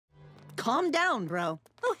calm down, bro.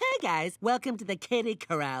 Oh, hey, guys. Welcome to the kitty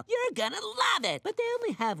corral. You're gonna love it. But they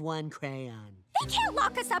only have one crayon. They can't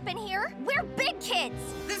lock us up in here. We're big kids.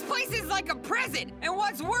 This place is like a prison. And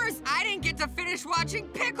what's worse, I didn't get to finish watching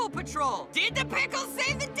Pickle Patrol. Did the pickles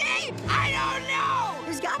save the day? I don't know!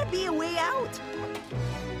 There's gotta be a way out.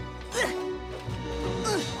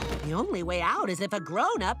 The only way out is if a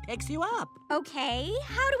grown-up picks you up. Okay,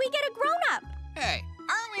 how do we get a grown-up? Hey,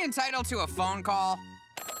 aren't we entitled to a phone call?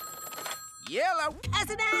 Yellow.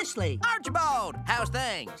 Cousin Ashley. Archibald, how's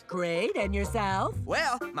things? Great, and yourself?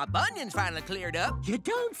 Well, my bunion's finally cleared up. You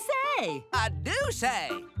don't say. I do say.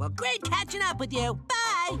 Well, great catching up with you.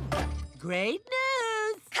 Bye. Great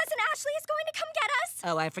news. Cousin Ashley is going to come get us.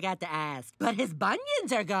 Oh, I forgot to ask. But his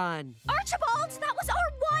bunions are gone. Archibald, that was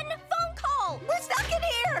our one phone call. We're stuck in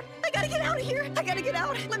here. I gotta get out of here. I gotta get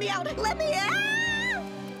out. Let me out. Let me out.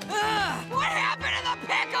 What happened to the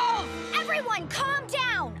pickles? Everyone, calm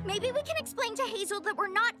down. Maybe we can explain to Hazel that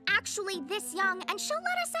we're not actually this young and she'll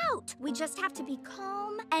let us out. We just have to be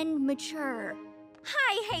calm and mature.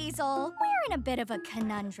 Hi, Hazel. We're in a bit of a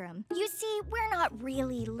conundrum. You see, we're not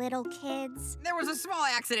really little kids. There was a small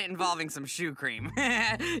accident involving some shoe cream.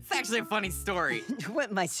 It's actually a funny story.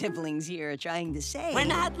 What my siblings here are trying to say. We're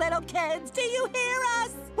not little kids. Do you hear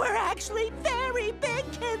us? We're actually very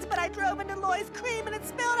big kids, but I drove into Loy's cream and it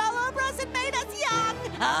spilled all over us and made us young.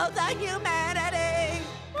 Oh, the humanity.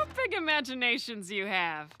 What big imaginations you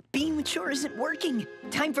have. Being mature isn't working.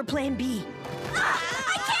 Time for plan B.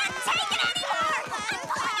 I can't take it anymore!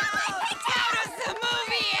 How does the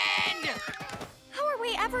movie end? How are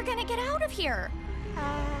we ever gonna get out of here?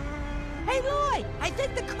 Hey, Loy, I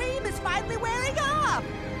think the cream is finally wearing off.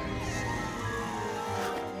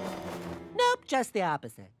 Nope, just the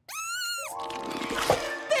opposite.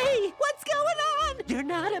 Bee, what's going on? You're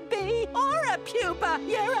not a bee or a pupa.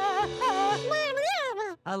 You're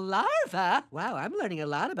a larva? Wow, I'm learning a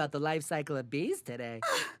lot about the life cycle of bees today.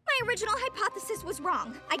 My original hypothesis was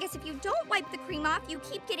wrong. I guess if you don't wipe the cream off, you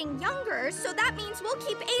keep getting younger, so that means we'll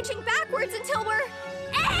keep aging backwards until we're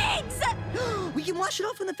eggs! We can wash it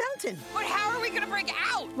off in the fountain. But how are we gonna break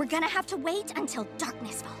out? We're gonna have to wait until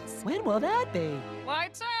darkness falls. When will that be?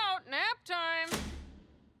 Lights out, nap time.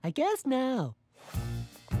 I guess now.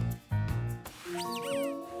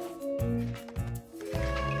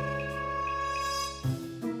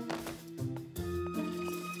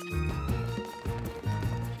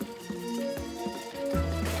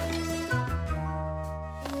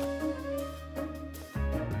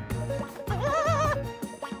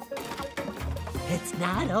 It's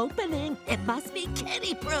not opening. It must be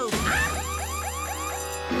kitty-proof.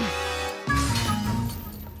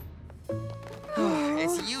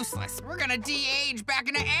 It's useless. We're gonna de-age back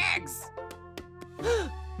into eggs.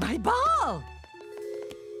 My ball!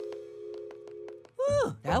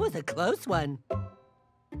 Ooh, that was a close one.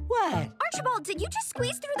 What? Archibald, did you just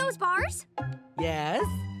squeeze through those bars? Yes?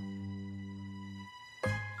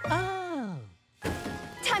 Oh.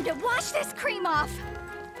 Time to wash this cream off.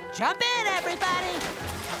 Jump in, everybody!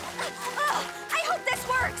 Oh, I hope this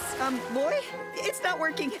works. Loy, it's not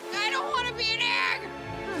working. I don't want to be an egg.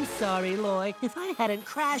 I'm sorry, Loy. If I hadn't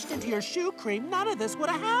crashed into your shoe cream, none of this would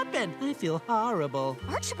have happened. I feel horrible.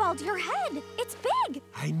 Archibald, your head, it's big.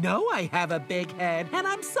 I know I have a big head, and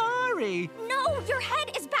I'm sorry. No, your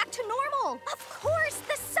head is back to normal. Of course,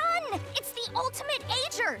 the sun. It's the ultimate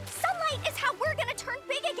ager. Sunlight is how we're gonna turn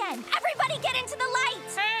big again. Everybody get into the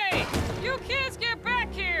light. Hey, you kids get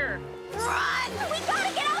back here. Run! We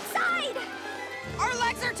gotta get outside. Our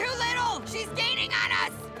legs are too little. She's gaining on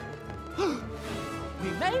us. We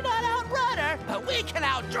may not outrun her, but we can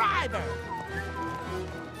outdrive her.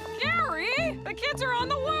 Gary, the kids are on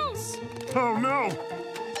the loose. Oh, no!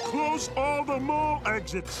 Close all the mall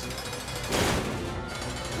exits.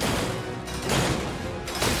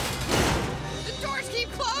 The doors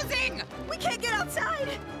keep closing. We can't get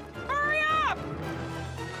outside. Hurry up!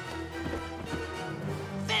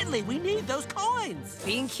 Finley, we need those coins.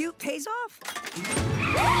 Being cute pays off.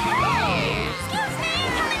 Excuse